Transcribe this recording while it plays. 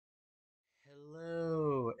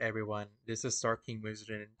everyone, this is Star King Wizard,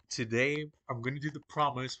 and today I'm going to do the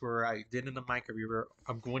promise where I did in the mic reviewer.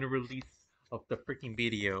 I'm going to release of the freaking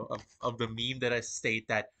video of the meme that I state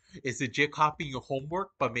that is legit copying your homework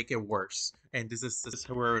but make it worse. And this is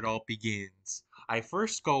where it all begins. I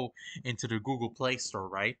first go into the Google Play Store,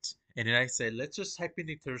 right? And then I said, let's just type in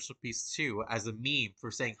Dictators No 2 as a meme for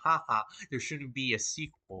saying, haha, there shouldn't be a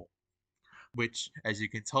sequel. Which, as you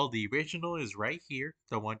can tell, the original is right here,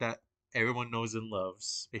 the one that everyone knows and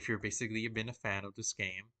loves if you're basically been a fan of this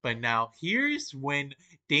game. But now here's when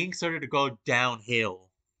things started to go downhill.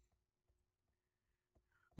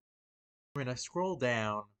 When I scroll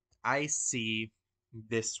down, I see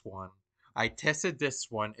this one. I tested this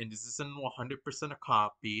one, and this isn't 100% a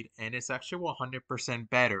copied, and it's actually 100%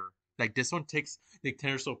 better. Like this one takes the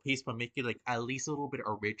Dictator piece, but make it like at least a little bit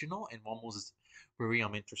original and almost very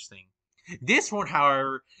interesting. This one,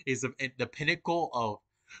 however, is the pinnacle of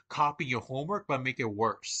copy your homework but make it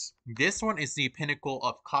worse. This one is the pinnacle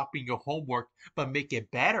of copying your homework but make it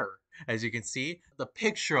better. As you can see, the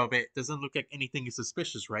picture of it doesn't look like anything is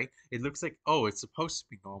suspicious, right? It looks like, oh, it's supposed to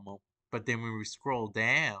be normal. But then when we scroll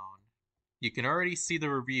down, you can already see the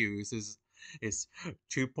reviews is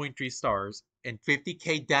 2.3 stars and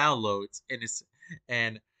 50k downloads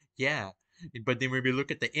and yeah. But then when we look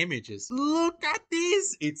at the images, look at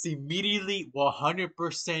this! It's immediately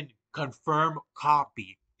 100% confirmed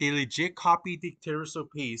copy. They legit copied the Dictators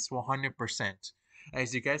piece 100%.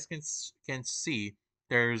 As you guys can see,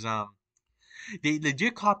 there's they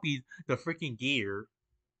legit copied the freaking gear.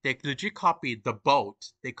 They legit copied the boat.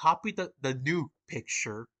 They copied the new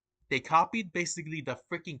picture. They copied basically the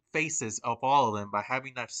freaking faces of all of them by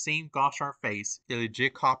having that same gosh darn face. They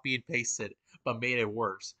legit copy and pasted, but made it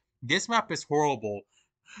worse. This map is horrible.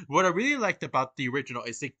 What I really liked about the original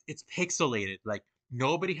is it's pixelated. Like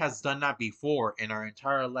nobody has done that before in our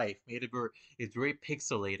entire life. It's very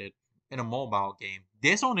pixelated in a mobile game.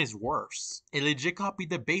 This one is worse. It legit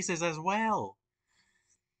copied the bases as well.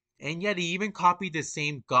 And yet, he even copied the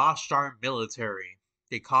same gosh darn military.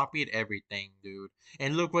 They copied everything, dude.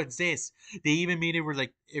 And look what's this. They even made it where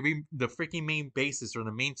like the freaking main bases or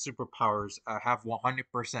the main superpowers have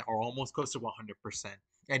 100% or almost close to 100%.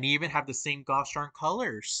 And you even have the same gosh darn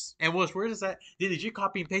colors. And what's weird is that they legit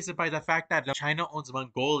copy and pasted by the fact that China owns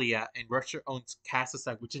Mongolia and Russia owns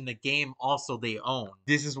Kazakhstan, which in the game also they own.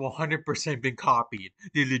 This is 100% been copied.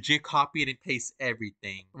 They legit copied and paste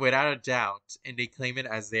everything without a doubt, and they claim it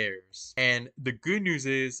as theirs. And the good news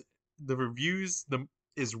is the reviews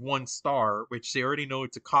is 1 star, which they already know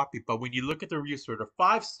it's a copy. But when you look at the reviews for the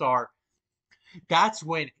 5 star, that's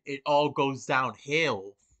when it all goes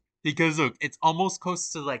downhill. Because look, it's almost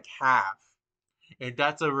close to like half. And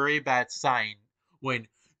that's a very bad sign when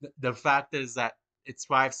the fact is that it's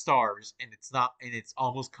 5 stars and it's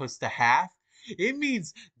almost close to half. It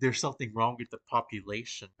means there's something wrong with the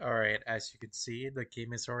population. Alright, as you can see, the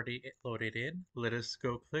game is already loaded in. Let us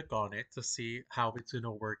go click on it to see how it's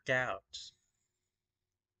gonna work out.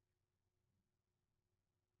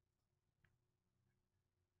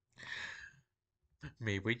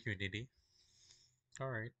 Made with Unity.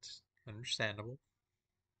 Alright, understandable.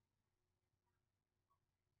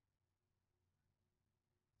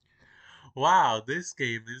 Wow, this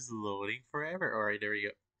game is loading forever. Alright, there we go.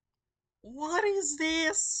 What is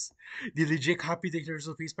this? The legit copy Dictators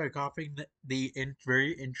No piece by copying the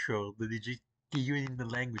very intro. The legit give you in the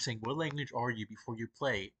language saying what language are you before you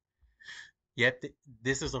play. Yet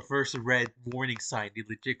this is the first red warning sign. The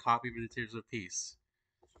legit copy of the Dictators No piece.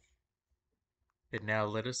 And now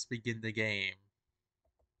let us begin the game.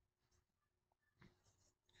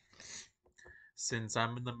 Since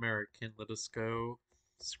I'm an American, let us go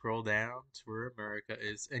scroll down to where America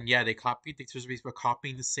is. And yeah, they copied Dictators No piece by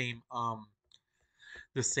copying the same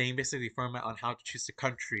basically format on how to choose a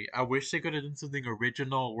country. I wish they could have done something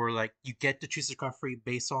original where like you get to choose a country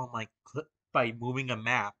based on like by moving a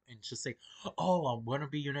map and just say, oh, I'm gonna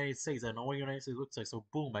be United States. I know what United States looks like, so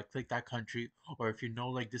boom, I click that country. Or if you know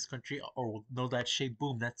like this country or know that shape,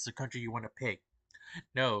 boom, that's the country you want to pick.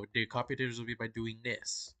 No, the copyrights will be by doing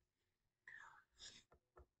this.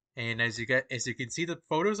 And as you can see, the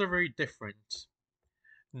photos are very different.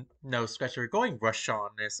 No, Scratch, we're going Russia on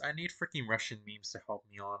this. I need freaking Russian memes to help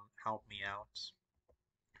me out.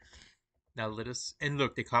 Now let us, and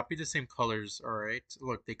look, they copied the same colors, alright?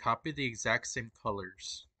 Look, they copied the exact same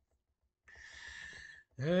colors.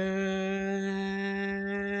 Why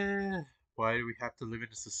do we have to live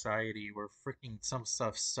in a society where freaking some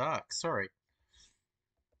stuff sucks? Sorry.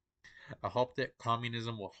 I hope that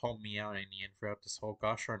communism will help me out in the end throughout this whole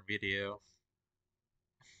gosh darn video.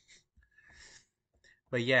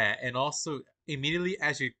 But yeah, and also immediately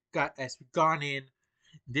as we've gone in,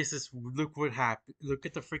 This is look what happened. Look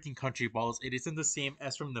at the freaking country balls. It isn't the same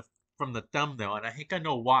as from the thumbnail, and I think I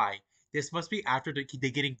know why. This must be after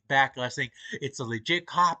they getting backlash saying it's a legit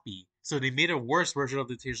copy. So they made a worse version of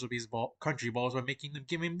the Dictators No country balls by making them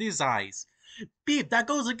give him these eyes. Beep, that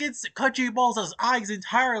goes against the country balls as eyes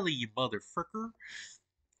entirely, you motherfucker.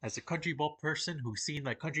 As a country ball person who's seen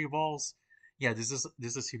like country balls, yeah, this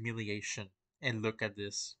is humiliation. And look at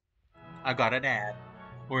this. I got an ad.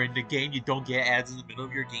 Or in the game, you don't get ads in the middle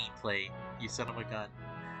of your gameplay. You son of a gun.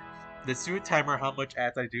 Let's do a timer how much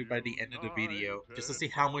ads I do by the end of the video, just to see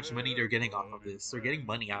how much money they're getting off of this. They're getting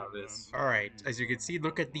money out of this. Alright, as you can see,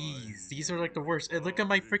 look at these. These are like the worst. And look at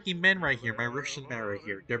my freaking men right here, my Russian men right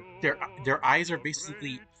here. Their eyes are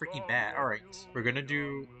basically freaking bad. Alright, we're gonna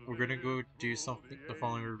go do something the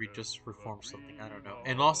following where we just reform something, I don't know.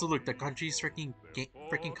 And also look, the country's freaking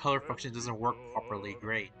color function doesn't work properly.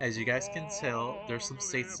 Great. As you guys can tell, there's some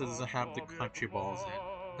states that doesn't have the country balls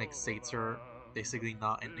in. Like states are basically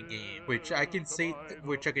not in the game. Which I can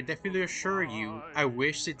definitely assure you, I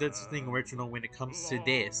wish they did something original when it comes to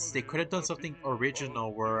this. They could have done something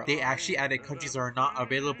original where they actually added countries that are not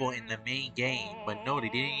available in the main game, but no, they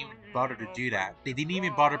didn't even bother to do that. They didn't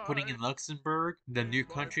even bother putting in Luxembourg, the new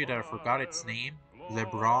country that I forgot its name.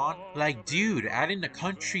 LeBron, like, dude, adding the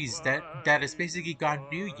countries that is basically gone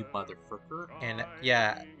new, you motherfucker. And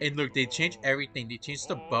yeah, and look, they changed everything. They changed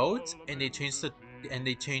the boats, and they changed the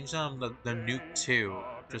nuke too,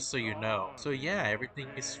 just so you know. So yeah, everything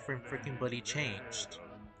is from freaking bloody changed.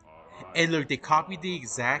 And look, they copied the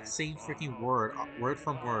exact same freaking word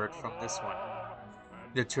from this one.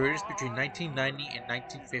 The tourists between 1990 and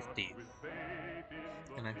 1950.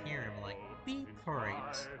 And I'm here, I'm like, beep,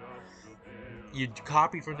 alright. You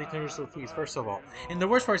copy from Dictators No, first of all. And the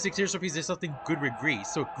worst part is Dictators No is something good with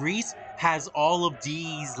Greece. So Greece has all of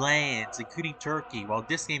these lands, including Turkey, while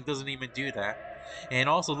this game doesn't even do that. And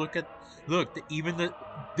also even the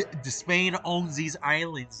Spain owns these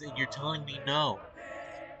islands, and you're telling me no.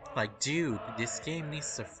 Like, dude, this game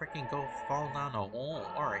needs to freaking go fall down a hole.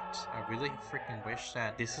 Alright, I really freaking wish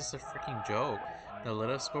that this is a freaking joke. Now let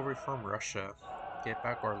us go reform Russia. Get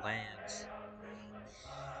back our lands.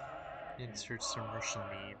 Insert some Russian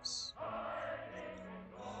memes.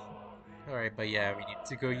 Alright, but yeah, we need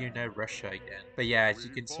to go unite Russia again. But yeah, as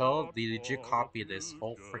you can tell, they legit copy this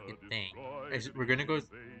whole freaking thing. We're gonna go,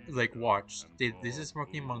 like, watch. This is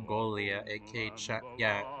fucking Mongolia, aka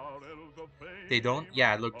yeah. They don't,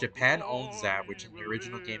 yeah, look, Japan owns that, which in the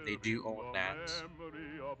original game they do own that.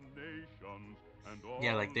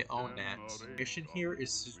 Yeah, like they own that. Mission here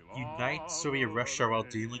is to unite Soviet Russia while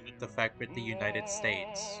dealing with the fact with the United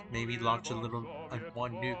States. Maybe launch a little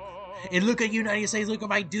one nuke. And look at United States, look at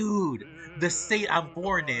my dude! The state I'm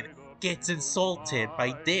born in gets insulted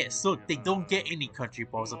by this. Look, they don't get any country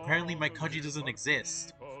balls. Apparently my country doesn't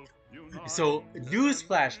exist. So,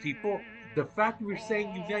 newsflash, people. The fact that we're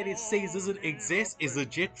saying United States doesn't exist is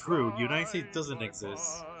legit true. United States doesn't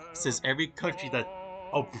exist. It says every country that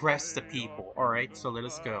oppressed the people. Alright, so let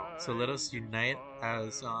us go. So let us unite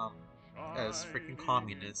as freaking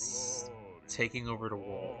communists taking over the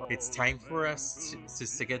world. It's time for us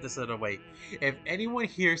to get this out of the way. If anyone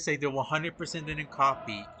here say they 100% didn't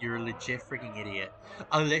copy, you're a legit freaking idiot.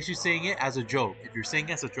 Unless you're saying it as a joke. If you're saying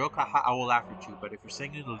it as a joke, haha, I will laugh at you. But if you're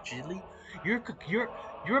saying it legitimately, you're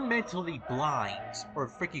you're mentally blind or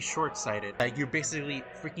freaking short-sighted. Like you're basically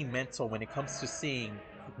freaking mental when it comes to seeing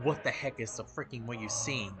what the heck is the freaking what you're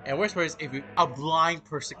seeing. And worst part is if a blind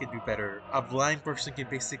person can do better. A blind person can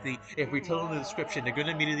basically, if we tell them the description, they're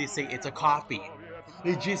gonna immediately say it's a copy.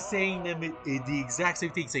 They're just saying them the exact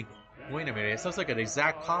same thing, saying, "Wait a minute, it sounds like an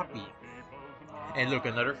exact copy." And look,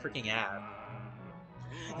 another freaking ad.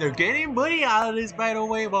 They're getting money out of this, by the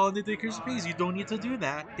way, while in the Dictators No, you don't need to do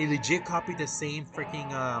that. They legit copied the same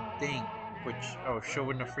freaking thing, which I was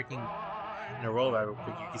showing the freaking in a rollout real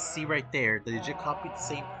quick. You can see right there, they legit copied the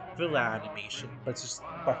same villa animation, but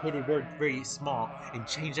hit it very, very small and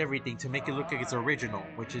changed everything to make it look like it's original,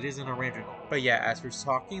 which it isn't original. But yeah, as we're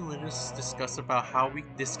talking, let us discuss about how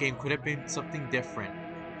this game could have been something different.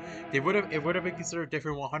 It would have been considered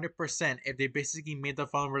different 100% if they basically made the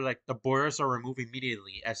fun where like the borders are removed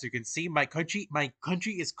immediately. As you can see, my country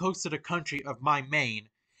is close to the country of my main,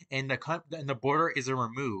 and the border isn't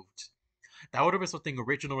removed. That would have been something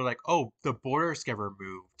original. Where like, oh, the borders get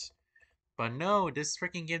removed. But no, this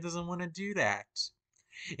freaking game doesn't want to do that.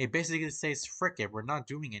 It basically says, frick it, we're not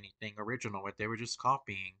doing anything original with it, we're just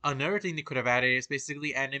copying. Another thing they could have added is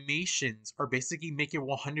basically animations, or basically make it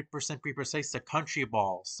 100% precise to country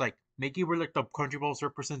balls. Like, make it where like the country balls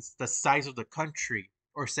represents the size of the country.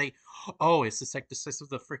 Or say, oh, it's just like the size of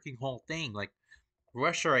the freaking whole thing. Like,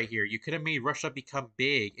 Russia right here. You could have made Russia become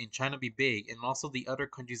big and China be big, and also the other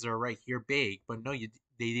countries that are right here big. But no, they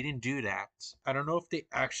didn't do that. I don't know if they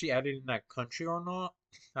actually added in that country or not.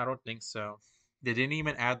 I don't think so. They didn't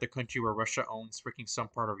even add the country where Russia owns freaking some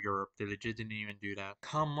part of Europe. They legit didn't even do that.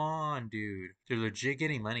 Come on, dude. They're legit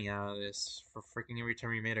getting money out of this for freaking every time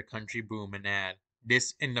we made a country boom and ad.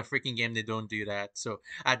 This in the freaking game, they don't do that. So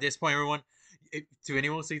at this point, everyone, to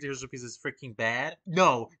anyone who thinks Dictators is freaking bad,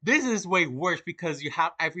 no, this is way worse because you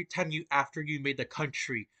have every time you after you made the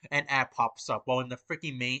country, an ad pops up. While in the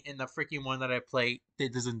freaking in the freaking one that I play,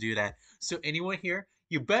 it doesn't do that. So anyone here,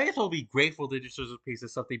 you better well be grateful that Dictators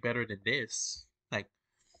is something better than this. Like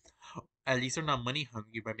at least they're not money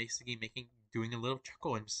hungry by basically doing a little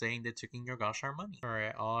chuckle and saying they're taking your gosh our money.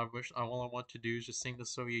 Alright, all I want to do is just sing the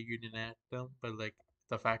Soviet Union anthem, but like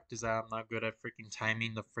the fact is that I'm not good at freaking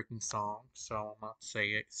timing the freaking song, so I'll not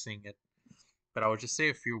sing it. But I will just say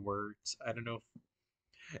a few words. I don't know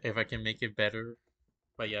if I can make it better.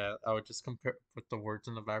 But yeah, I would just compare with the words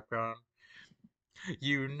in the background.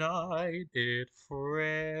 United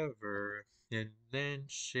forever in then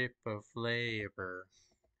ship of labor.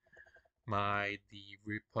 Mighty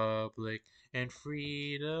republic and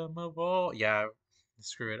freedom of all. Yeah,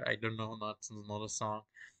 screw it. I don't know not to know the song.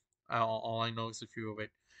 All I know is a few of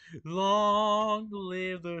it. Long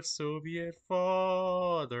live the Soviet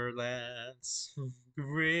fatherlands,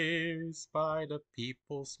 raised by the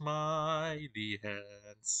people's mighty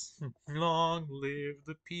hands. Long live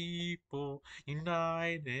the people,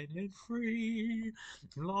 united and free.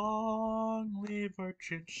 Long live our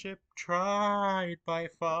ship tried by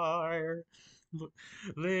fire.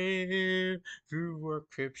 Live through our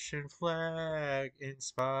Christian flag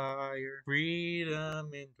inspire. Freedom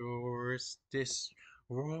endures,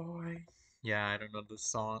 destroy. Yeah, I don't know the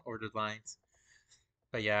song or the lines.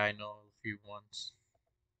 But yeah, I know a few ones.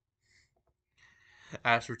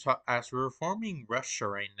 As we're reforming Russia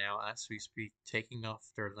right now, as we speak, taking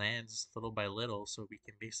off their lands little by little, so we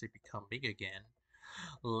can basically become big again.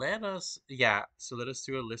 Let us do a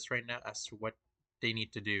list right now as to what they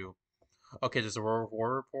need to do. Okay, there's a war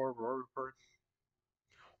report, war report.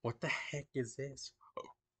 What the heck is this?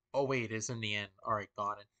 Oh wait, it's in the end. Alright,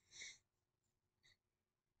 got it.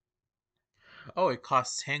 Oh, it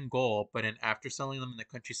costs 10 gold, but then after selling them in the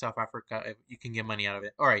country South Africa, you can get money out of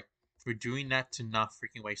it. Alright, we're doing that to not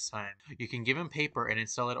freaking waste time. You can give him paper and then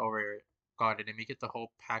sell it over. Got it, and make it the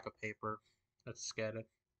whole pack of paper. Let's get it.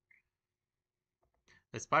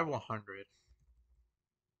 Let's buy 100.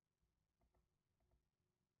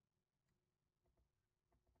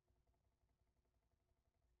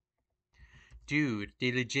 Dude,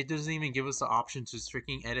 they legit doesn't even give us the option to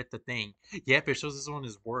freaking edit the thing. Yep, it shows this one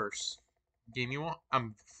is worse. Give me one.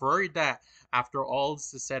 I'm worried that after all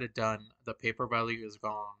this is said and done, the paper value is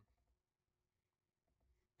gone.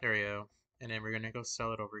 There we go. And then we're gonna go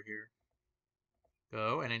sell it over here.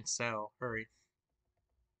 Go and then sell. Hurry.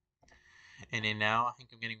 And then now I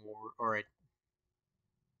think I'm getting war. Alright.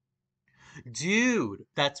 Dude,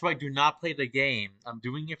 that's why I do not play the game. I'm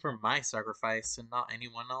doing it for my sacrifice and not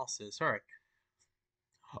anyone else's. Alright.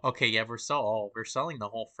 Okay, yeah, we're selling the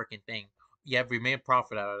whole freaking thing. Yeah, we made a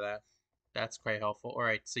profit out of that. That's quite helpful.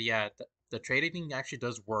 Alright, so yeah, the trading thing actually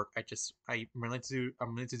does work. I'm willing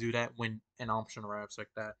to do that when an option arrives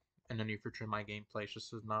like that in the near future in my gameplay,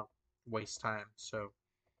 just to not waste time. So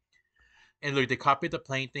and look, they copied the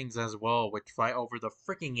plane things as well, which fly over the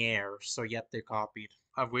freaking air. So yep, they copied.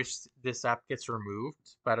 I wish this app gets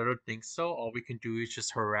removed, but I don't think so. All we can do is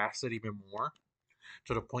just harass it even more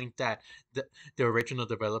to the point that the original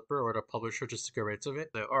developer or the publisher just get rid of it.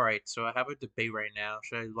 So, all right, so I have a debate right now.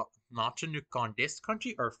 Should I launch a nuke on this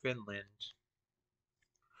country or Finland?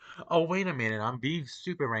 Oh, wait a minute. I'm being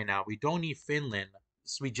stupid right now. We don't need Finland.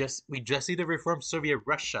 So we just need to reform Soviet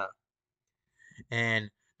Russia. And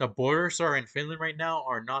the borders are in Finland right now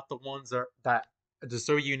are not the ones that the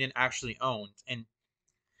Soviet Union actually owned.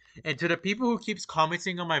 And to the people who keeps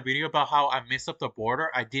commenting on my video about how I messed up the border,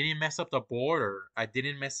 I didn't mess up the border. I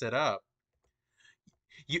didn't mess it up.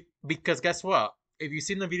 Because guess what? If you've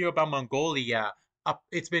seen the video about Mongolia,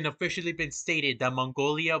 it's been officially been stated that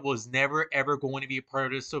Mongolia was never ever going to be a part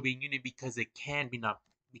of the Soviet Union because it can be not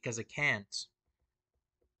because it can't.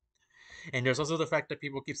 And there's also the fact that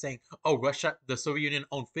people keep saying, "Oh, Russia, the Soviet Union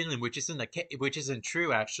owned Finland," which isn't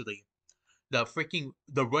true actually.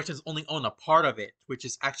 The Russians only own a part of it, which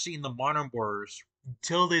is actually in the modern borders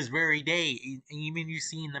till this very day, and even you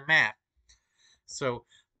see in the map. So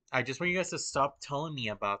I just want you guys to stop telling me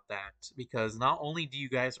about that because not only do you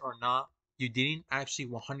guys are not you didn't actually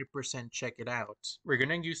 100% check it out. We're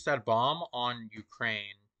gonna use that bomb on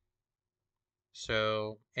Ukraine.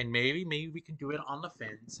 So, and maybe we can do it on the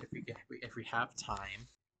fins if we have time.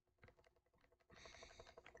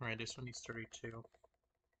 All right, this one needs 32.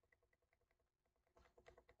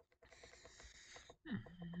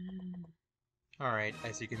 All right,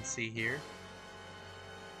 as you can see here,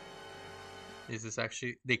 is this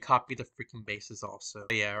actually they copy the freaking bases also.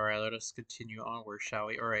 But yeah, all right, let us continue onward, shall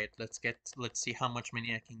we? All right, let's see how much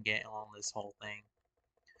money I can get on this whole thing.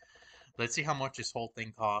 Let's see how much this whole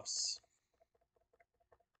thing costs.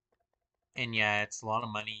 And yeah, it's a lot of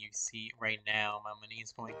money. You see right now, my money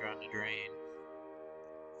is going down the drain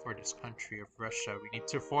for this country of Russia. We need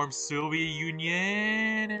to form Soviet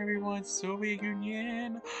Union, everyone. Soviet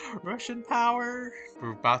Union, Russian power.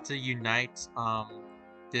 We're about to unite.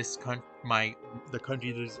 This the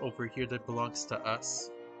country that is over here that belongs to us,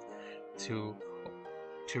 to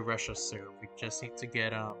Russia soon. We just need to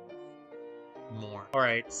get more.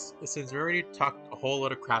 Alright, since we already talked a whole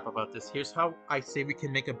lot of crap about this, here's how I say we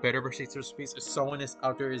can make a better versatility space if someone is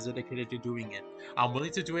out there is dedicated to doing it. I'm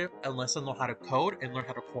willing to do it unless I know how to code and learn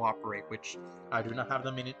how to cooperate, which I do not have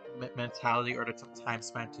the mentality or the time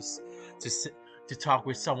span to talk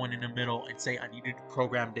with someone in the middle and say I needed to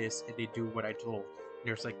program this and they do what I told.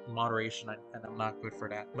 There's like moderation and I'm not good for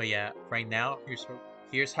that. But yeah, right now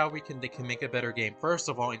here's how they can make a better game. First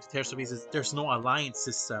of all, in Dictators No, there's no alliance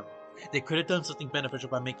system. They could have done something beneficial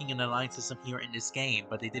by making an alliance system here in this game,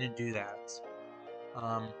 but they didn't do that.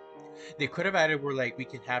 Um, they could have added where like we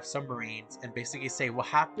can have submarines and basically say what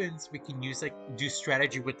happens we can use like do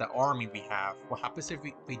strategy with the army we have. What happens if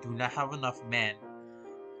we do not have enough men,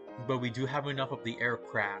 but we do have enough of the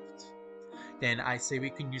aircraft? Then I say we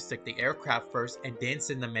can use like the aircraft first and then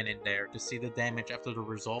send the men in there to see the damage after the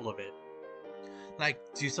result of it. Like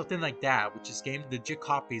do something like that, which this game legit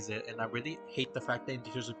copies it, and I really hate the fact that in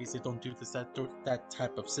Dictators No they don't do that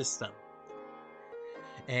type of system.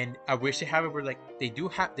 And I wish they have it where like they do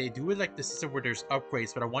it like the system where there's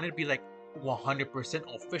upgrades, but I want it to be like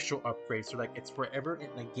 100% official upgrades, so like it's forever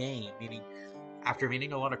in the game, meaning after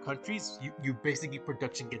meeting a lot of countries, you basically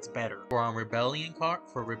production gets better. For rebellions,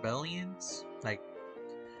 like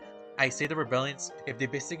I say the rebellions, if they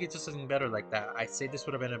basically did something better like that, I say this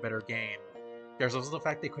would have been a better game. There's also the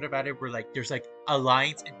fact they could have added where like there's like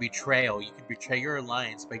alliance and betrayal. You can betray your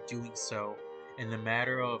alliance by doing so, in the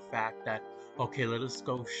matter of fact that okay, let us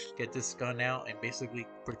go get this gun out and basically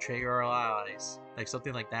betray your allies, like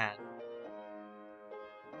something like that.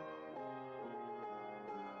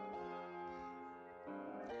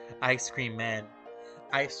 Ice cream man,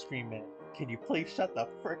 ice cream man, can you please shut the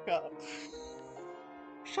frick up?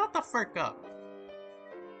 Shut the frick up!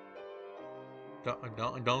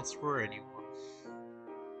 Don't swear anymore.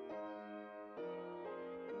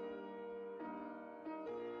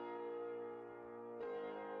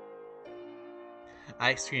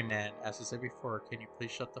 Ice cream man, as I said before, can you please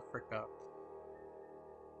shut the frick up?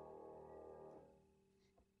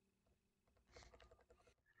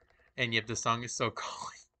 And yet the song is so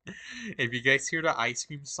calling. If you guys hear the ice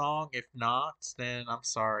cream song, if not, then I'm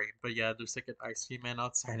sorry. But yeah, there's like an ice cream man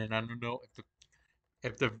outside, and I don't know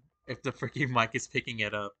if the if the freaking mic is picking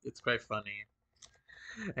it up. It's quite funny.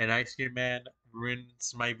 An ice cream man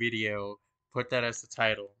ruins my video. Put that as the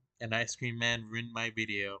title. An ice cream man ruined my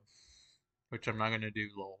video, which I'm not gonna do.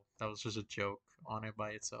 Lol. That was just a joke on it by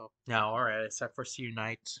itself. Now, all right. Except for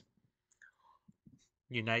unite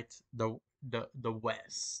the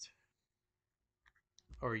West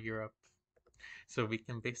or Europe, so we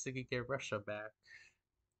can basically get Russia back.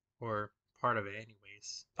 Or part of it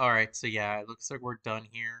anyways. Alright, so yeah, it looks like we're done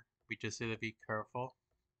here. We just need to be careful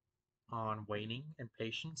on waiting and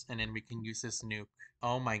patience, and then we can use this nuke.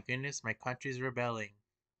 Oh my goodness, my country's rebelling.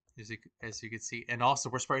 As you can see. And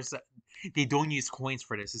also, we're supposed to, they don't use coins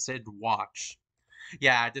for this. It said watch.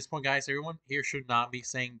 Yeah, at this point, guys, everyone here should not be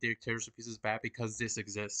saying Dictators No is bad because this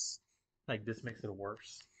exists. Like, this makes it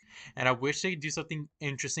worse. And I wish they do something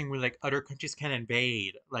interesting where like other countries can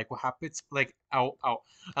invade. Like what happens? Like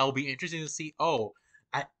I'll be interested to see. Oh,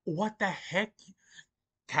 what the heck?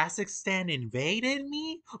 Kazakhstan invaded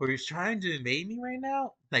me, or is trying to invade me right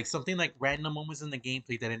now? Like something like random moments in the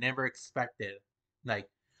gameplay that I never expected. Like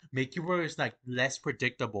make you where it's like less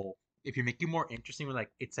predictable. If you make it more interesting, with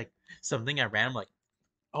like it's like something at random, like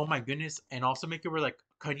oh my goodness, and also make it where like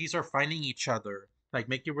countries are fighting each other. Like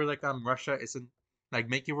make it where like Russia isn't like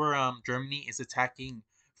make it where Germany is attacking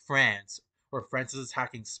France or France is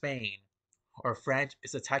attacking Spain or France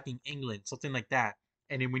is attacking England, something like that.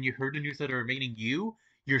 And then when you heard the news that they're invading you,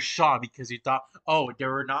 you're shocked because you thought, oh,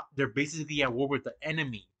 they're basically at war with the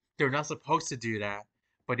enemy. They're not supposed to do that.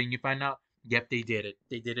 But then you find out, yep, they did it.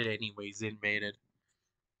 They did it anyways, they invaded.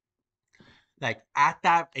 Like at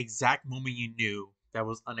that exact moment you knew that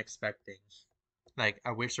was unexpected. Like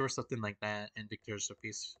I wish there was something like that in Dictators of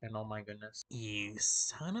Peace. And oh my goodness, you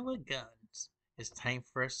son of a guns! It's time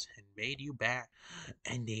for us to invade you back,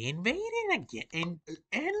 and they invaded again.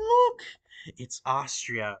 And look, it's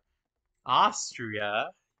Austria.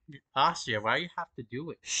 Austria. Austria, why you have to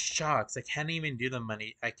do it? Shucks, I can't even do the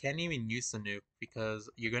money. I can't even use the nuke because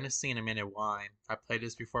you're gonna see in a minute why. I played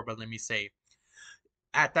this before, but let me say,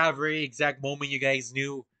 at that very exact moment, you guys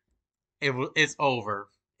knew it's over.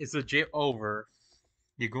 It's legit over.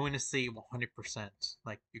 You're going to see 100%.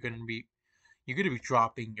 Like you're gonna be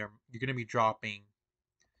dropping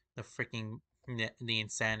the freaking the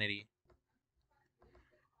insanity.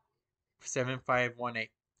 7518.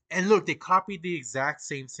 And look, they copied the exact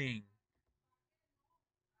same thing.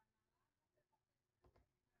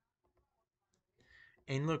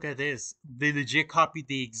 And look at this. They legit copied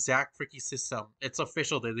the exact freaking system. It's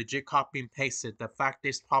official. They legit copy and pasted. The fact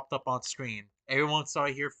this popped up on screen. Everyone saw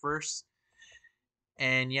it here first.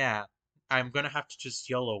 And yeah, I'm gonna have to just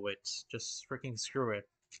YOLO it. Just freaking screw it.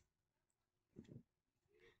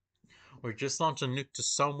 Or just launch a nuke to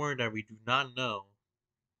somewhere that we do not know.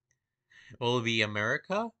 Will it be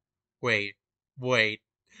America? Wait, wait.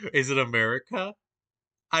 Is it America?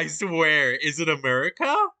 I swear, is it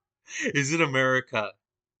America? Is it America?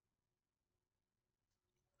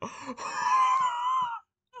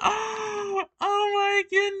 Oh my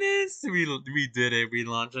goodness! We did it. We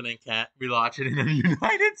launched it in We launched it in the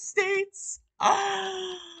United States.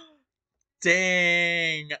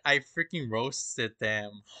 Dang! I freaking roasted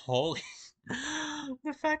them. Holy!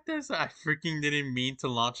 The fact is, I freaking didn't mean to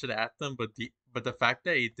launch it at them, but the fact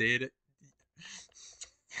that it did,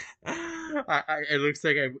 it looks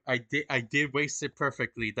like I did waste it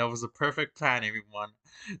perfectly. That was a perfect plan, everyone.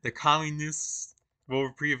 The communists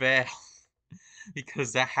will prevail.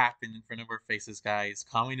 Because that happened in front of our faces, guys.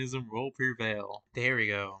 Communism will prevail. There we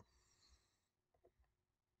go.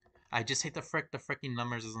 I just hate the freaking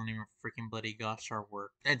numbers doesn't even freaking bloody gosh our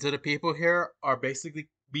work. And to the people here are basically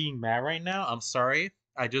being mad right now, I'm sorry.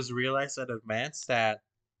 I just realized in advance that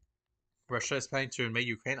Russia is planning to invade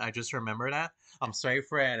Ukraine. I just remember that. I'm sorry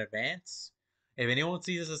for it in advance. If anyone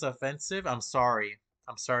sees this as offensive, I'm sorry.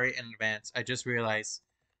 I'm sorry in advance. I just realized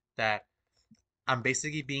that I'm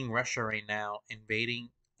basically being Russia right now, invading,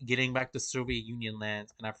 getting back to Soviet Union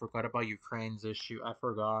lands, and I forgot about Ukraine's issue. I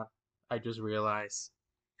forgot. I just realized.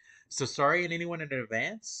 So sorry in anyone in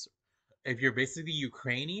advance if you're basically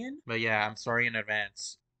Ukrainian. But yeah, I'm sorry in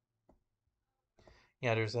advance.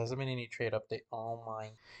 Yeah, there hasn't been any trade update. Oh my.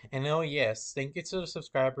 And oh yes, thank you to the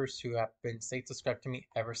subscribers who have been stayed subscribed to me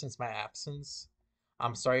ever since my absence.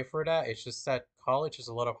 I'm sorry for that. It's just that college is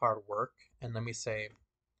a lot of hard work. And let me say,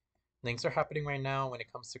 things are happening right now when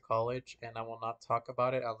it comes to college, and I will not talk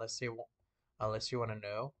about it unless you want to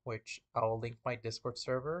know, which I will link my Discord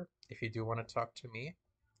server if you do want to talk to me.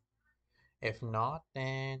 If not,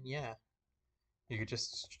 then yeah, you could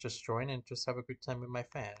just join and just have a good time with my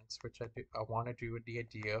fans, which I do. I want to do with the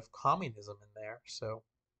idea of communism in there. So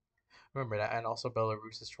remember that, and also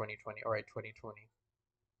Belarus is 2020. All right, 2020.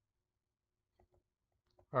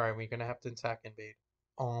 All right, we're gonna have to attack invade.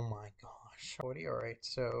 Oh my gosh, already. All right,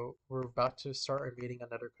 so we're about to start invading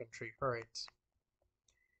another country. All right.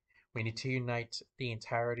 We need to unite the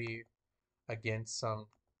entirety against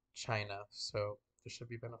China, so this should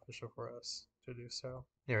be beneficial for us to do so.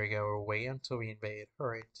 There we go, we'll wait until we invade.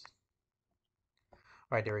 Alright.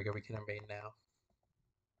 Alright, there we go, we can invade now.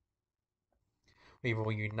 We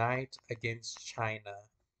will unite against China,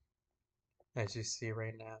 as you see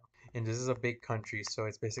right now. And this is a big country, so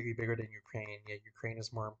it's basically bigger than Ukraine. Yeah, Ukraine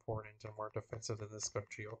is more important and more defensive than this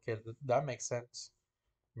country. Okay, that makes sense.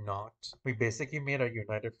 Not. We basically made a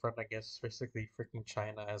united front against basically freaking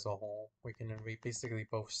China as a whole. We can invade basically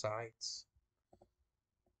both sides.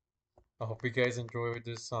 I hope you guys enjoyed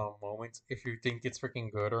this moment. If you think it's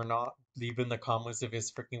freaking good or not, leave in the comments if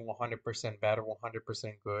it's freaking 100% bad or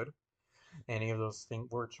 100% good. Any of those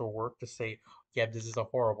words will work to say, yeah, this is a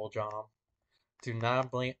horrible job. Do not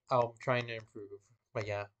blame. I'm trying to improve. But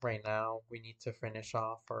yeah, right now we need to finish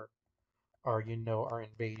off our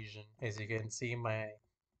invasion. As you can see, my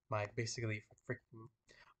basically freaking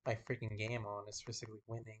my freaking game on is basically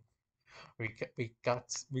winning. We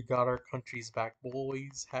got our countries back,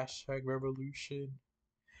 boys. Hashtag revolution.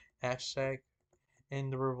 Hashtag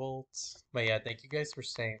end the revolts. But yeah, thank you guys for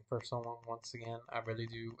staying for so long once again. I really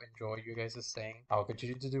do enjoy you guys staying. I'll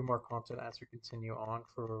continue to do more content as we continue on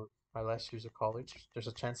for my last years of college. There's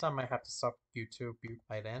a chance I might have to stop YouTube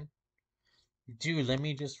by then. Dude, let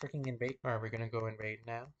me just freaking invade. Alright, we're gonna go invade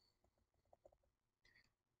now.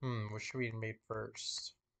 What should we invade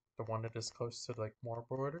first? The one that is close to like more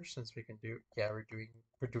borders, since we can do, yeah,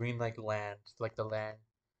 we're doing like land, like the land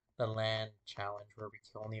challenge where we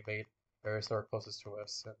can only invade areas that are closest to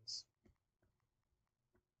us. Since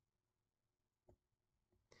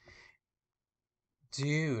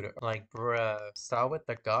dude, like bruh, stop with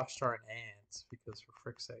the gosh darn ants because for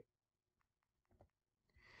frick's sake.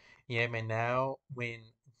 Yeah, man. Now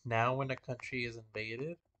when a country is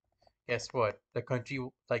invaded, guess what? The country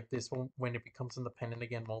like this one when it becomes independent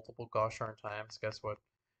again multiple gosh darn times. Guess what?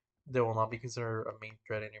 They will not be considered a main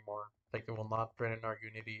threat anymore. Like it will not threaten our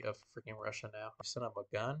unity of freaking Russia now. I set up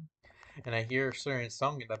a gun, and I hear a certain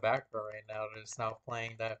song in the background right now that is now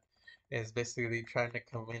playing that is basically trying to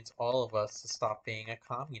convince all of us to stop being a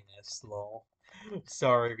communist. Lol.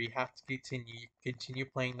 Sorry, we have to continue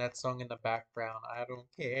playing that song in the background. I don't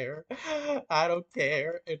care. I don't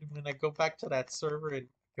care. And when I go back to that server and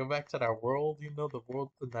go back to that world, the world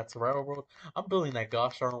in that survival world, I'm building that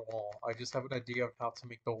gosh darn wall. I just have an idea of how to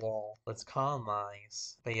make the wall. Let's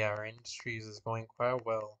colonize. But yeah, our industries is going quite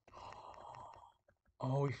well.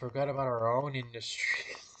 Oh, we forgot about our own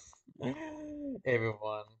industry.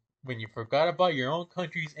 Everyone, when you forgot about your own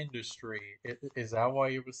country's industry, is that why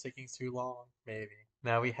it was taking too long? Maybe.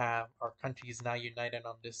 Now we have our countries now united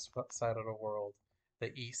on this side of the world.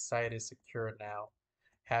 The east side is secure now.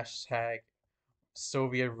 Hashtag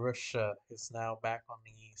Soviet Russia is now back on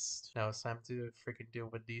the east. Now it's time to freaking deal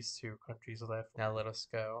with these two countries left. Now let us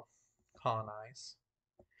go. Colonize.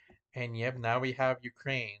 And yep, now we have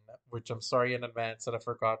Ukraine, which I'm sorry in advance that I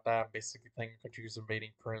forgot that. I'm basically playing a country who's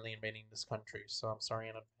currently invading this country, so I'm sorry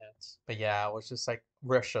in advance. But yeah, I was just like,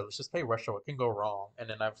 Russia, let's just play Russia, what can go wrong? And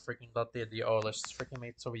then I freaking got the idea, oh, let's just freaking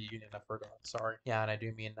make Soviet Union, I forgot, sorry. Yeah, and I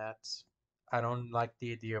do mean that. I don't like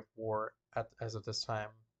the idea of war as of this time.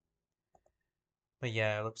 But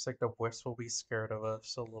yeah, it looks like the West will be scared of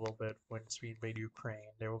us a little bit once we invade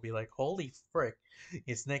Ukraine. They will be like, "Holy frick!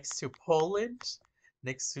 It's next to Poland,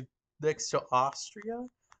 next to Austria,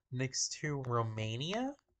 next to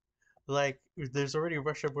Romania. Like, there's already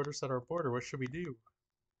Russia borders at our border. What should we do?"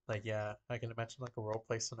 Like, yeah, I can imagine like a role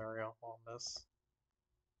play scenario on this.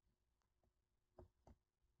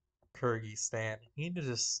 Kyrgyzstan. You need to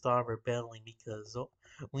just stop rebelling because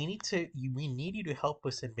we need you to help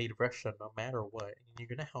us invade Russia no matter what. And you're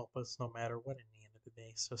gonna help us no matter what in the end of the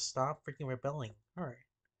day. So stop freaking rebelling. All right,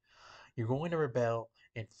 you're going to rebel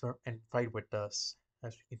and fight with us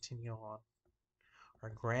as we continue on our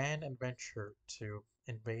grand adventure to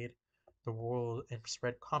invade the world and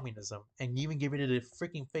spread communism and even give it to the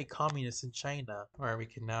freaking fake communists in China. All right, we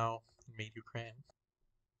can now invade Ukraine.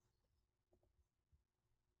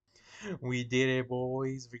 We did it,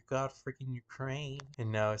 boys. We got freaking Ukraine.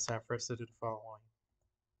 And now it's time for us to do the following.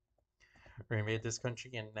 We invade this country,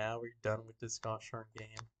 and now we're done with this gosh darn game.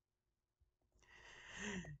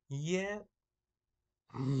 Yeah.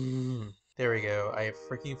 There we go. I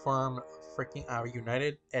freaking formed I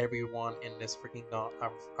united everyone in this freaking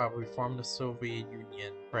I've reformed the Soviet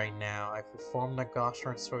Union right now. I've reformed the gosh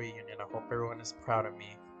darn Soviet Union. I hope everyone is proud of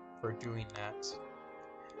me for doing that.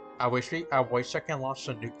 I wish I can launch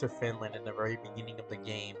a nuke to Finland in the very beginning of the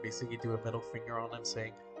game. Basically, do a middle finger on them,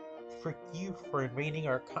 saying, "Frick you for invading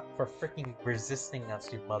for freaking resisting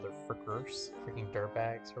us, you motherfuckers, freaking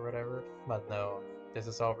dirtbags or whatever." But no, this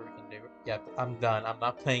is all we can do. Yeah, I'm done. I'm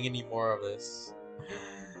not playing any more of this.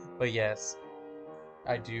 But yes,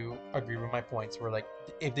 I do agree with my points. Where like,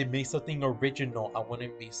 if they make something original, I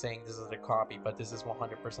wouldn't be saying this is a copy, but this is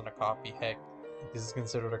 100% a copy. Heck, this is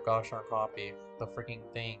considered a gosh darn copy. The freaking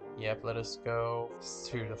thing. Yep, let us go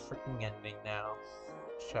to the freaking ending now,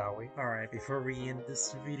 shall we? Alright, before we end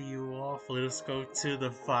this video off, let us go to the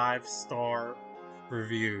 5-star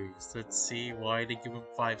reviews. Let's see why they give them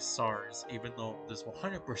 5 stars, even though this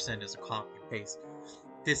 100% is a copy and paste.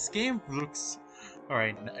 This game looks...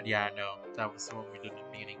 Alright, yeah, no, that was the one we did in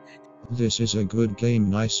the beginning. This is a good game,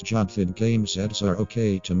 nice job. Vid games ads are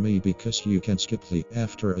okay to me because you can skip the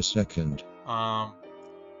after a second.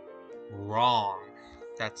 Wrong.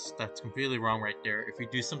 That's completely wrong right there. If you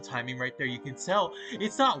do some timing right there, you can tell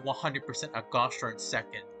it's not 100% a gosh darn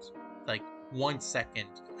second. Like 1 second.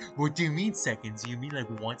 What do you mean seconds? You mean like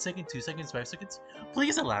 1 second, 2 seconds, 5 seconds?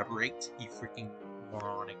 Please elaborate, you freaking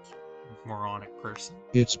moronic person.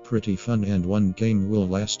 It's pretty fun and one game will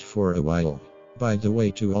last for a while. By the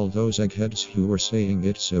way, to all those eggheads who were saying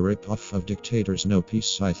it's a rip-off of Dictators No,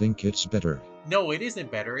 I think it's better. No, it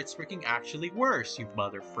isn't better. It's freaking actually worse, you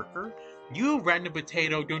motherfucker. You random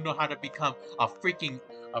potato don't know how to become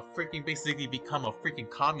basically become a freaking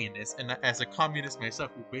communist. And as a communist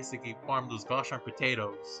myself, who basically farmed those gosh darn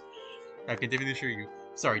potatoes, I can definitely assure you.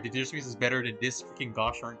 Sorry, the Dictators is better than this freaking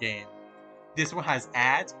gosh darn game. This one has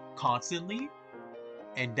ads. constantly,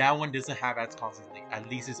 and that one doesn't have ads constantly. At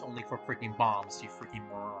least it's only for freaking bombs, you freaking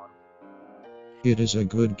moron. It is a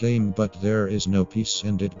good game, but there is no peace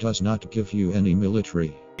and it does not give you any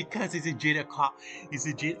military. Because it's legit a cop, it's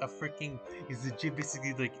legit a freaking, it's legit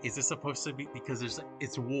basically like, is this supposed to be, because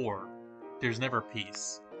it's war. There's never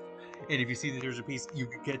peace. And if you see that there's a peace, you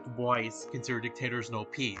could get why it's considered Dictators No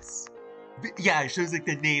Peace. But yeah, it shows like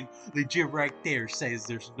the name legit right there says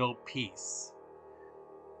there's no peace.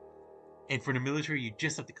 And for the military, you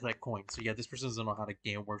just have to collect coins. So yeah, this person doesn't know how the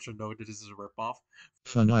game works or know that this is a ripoff.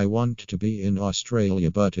 Fun. I want to be in Australia,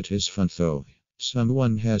 but it is fun though.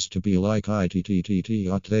 Someone has to be like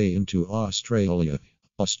ITTTT into Australia.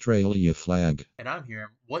 Australia flag. And I'm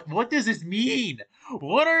here. What does this mean?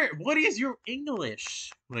 What is your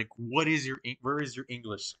English? Like where is your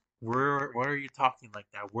English? What are you talking like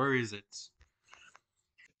that? Where is it?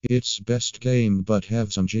 It's best game but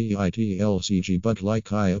have some GITLCG, but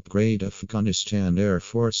like I upgrade Afghanistan Air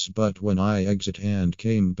Force, but when I exit and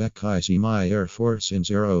came back I see my Air Force in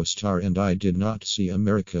 0 star and I did not see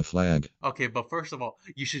America flag. Okay, but first of all,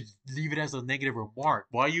 you should leave it as a negative remark.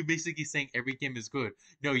 Why are you basically saying every game is good?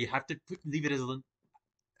 No, you have to leave it as a.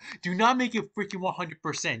 Do not make it freaking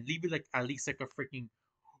 100%. Leave it like at least like a freaking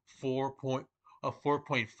 4.5,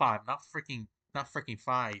 not freaking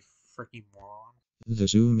 5, freaking moron. The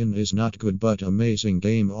zoom in is not good but amazing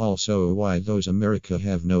game also. Why those America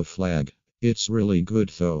have no flag? It's really good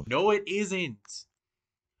though. No, it isn't.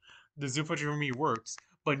 The zoom function for me works,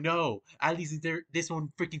 but no, at least this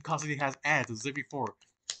one freaking constantly has ads as I said before,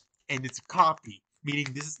 and it's a copy, meaning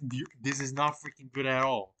this is not freaking good at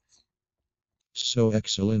all. So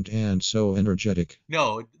excellent and so energetic.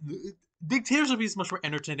 No, Dictators No is much more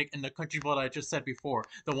entertaining, and the country ball I just said before,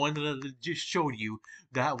 the one that I just showed you,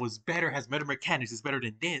 that was better, has better mechanics, is better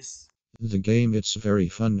than this. The game it's very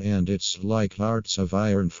fun and it's like Hearts of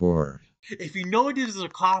Iron 4. If you know this is a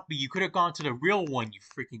copy, you could have gone to the real one, you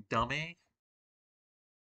freaking dumbass.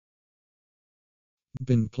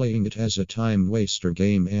 Been playing it as a time waster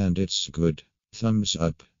game and it's good. Thumbs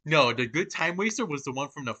up. No, the good time waster was the one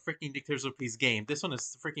from the freaking Dictators No game. This one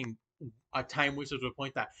is freaking a time waster to the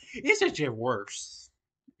point that it's just worse.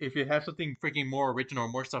 If you have something freaking more original or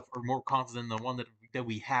more stuff or more content than the one that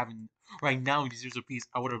we have right now in Dictators No,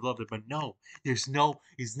 I would have loved it. But no, it's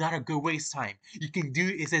not a good waste time. You can do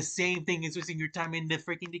it's the same thing as wasting your time in the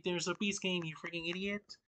freaking Dictators No game, you freaking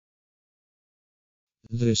idiot.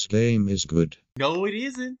 This game is good. No, it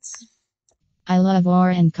isn't. I love war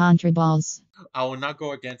and country balls. I will not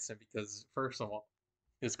go against him because first of all,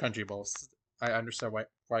 his country balls. I understand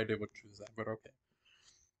why they would choose that, but okay.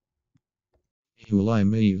 You lie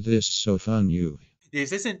me, this so fun you.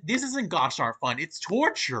 This isn't gosh darn fun. It's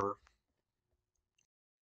torture.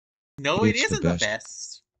 No, it It's the isn't the best.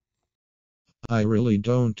 best. I really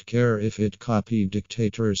don't care if it copied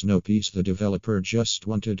Dictators No piece. The developer just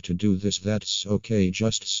wanted to do this. That's okay.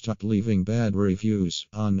 Just stop leaving bad reviews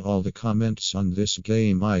on all the comments on this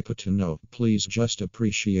game. I put to no. Please just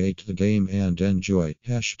appreciate the game and enjoy.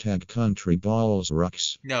 #country balls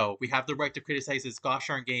rocks. No, we have the right to criticize this gosh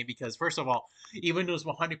darn game because first of all, even though it's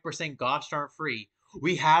 100% gosh darn free,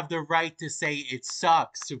 we have the right to say it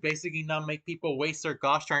sucks, to basically not make people waste their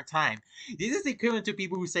gosh darn time. This is equivalent to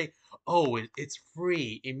people who say, "Oh, it's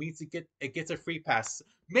free. It means it gets a free pass."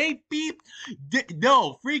 Maybe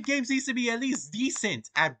no, free games needs to be at least decent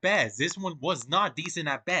at best. This one was not decent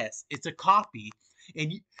at best. It's a copy,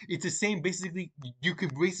 and it's the same. Basically, you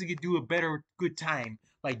could basically do a better good time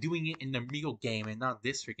by doing it in the real game and not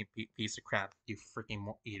this freaking piece of crap. You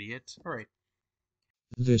freaking idiot! All right.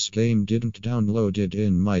 This game didn't download it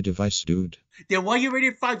in my device, dude. Then why you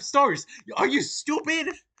rated 5 stars? Are you stupid?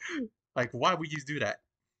 Like, why would you do that?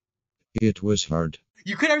 It was hard.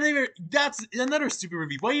 You could have never. That's another stupid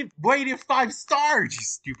review. Why you rated 5 stars? You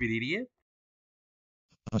stupid idiot.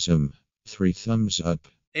 Awesome. 3 thumbs up.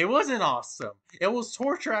 It wasn't awesome. It was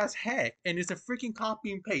torture as heck, and it's a freaking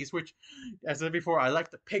copy and paste. Which, as I said before, I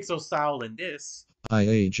like the pixel style in this.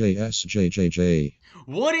 IAJSJJJ.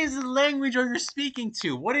 What is the language are you speaking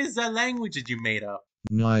to? What is that language that you made up?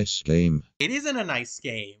 Nice game. It isn't a nice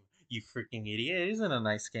game, you freaking idiot. It isn't a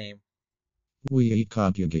nice game. We eat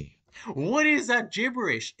copyied. What is that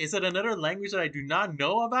gibberish? Is it another language that I do not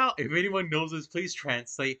know about? If anyone knows this, please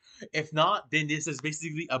translate. If not, then this is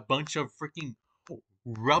basically a bunch of freaking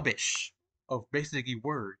rubbish of basically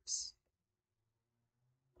words.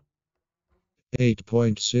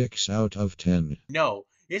 8.6 out of 10. No,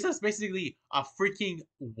 this is basically a freaking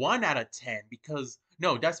 1 out of 10 because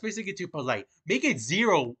no, that's basically too polite. Make it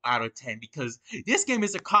 0 out of 10 because this game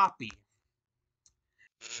is a copy.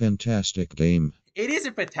 Fantastic game. It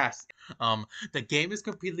isn't fantastic. The game is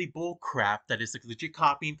completely bull crap. That is like legit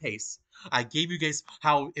copy and paste. I gave you guys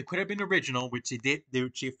how it could have been original, which it did,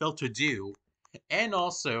 which it failed to do, and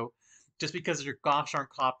also, just because it's your gosh darn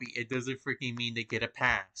copy, it doesn't freaking mean they get a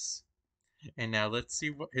pass. And now let's see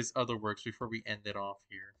what his other works before we end it off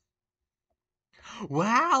here.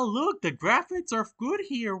 Wow, look, the graphics are good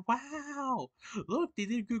here. Wow. Look, they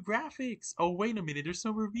did good graphics. Oh, wait a minute, there's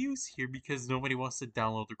no reviews here because nobody wants to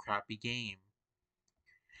download the crappy game.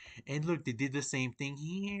 And look, they did the same thing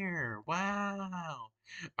here. Wow.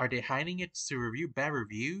 Are they hiding it to review bad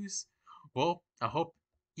reviews? Well, I hope.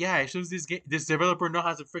 Yeah, it shows this developer knows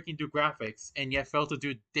how to freaking do graphics, and yet failed to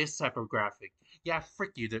do this type of graphic. Yeah,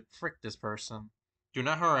 frick you, frick this person. Do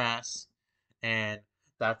not harass. And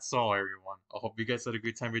that's all, everyone. I hope you guys had a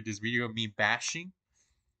good time with this video of me bashing.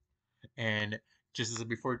 And just as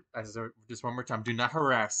before, just one more time, do not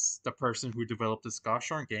harass the person who developed this gosh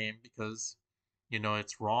darn game because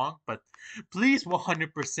it's wrong. But please,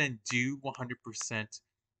 100% do 100%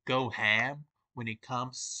 go ham when it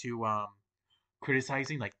comes to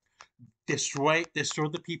criticizing, like destroy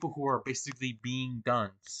the people who are basically being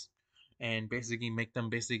duns, and basically make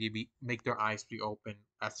their eyes be open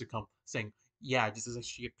as to come saying, yeah, this is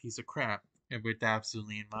actually a piece of crap. And with that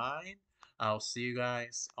absolutely in mind, I'll see you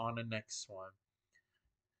guys on the next one.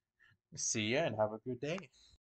 See ya and have a good day.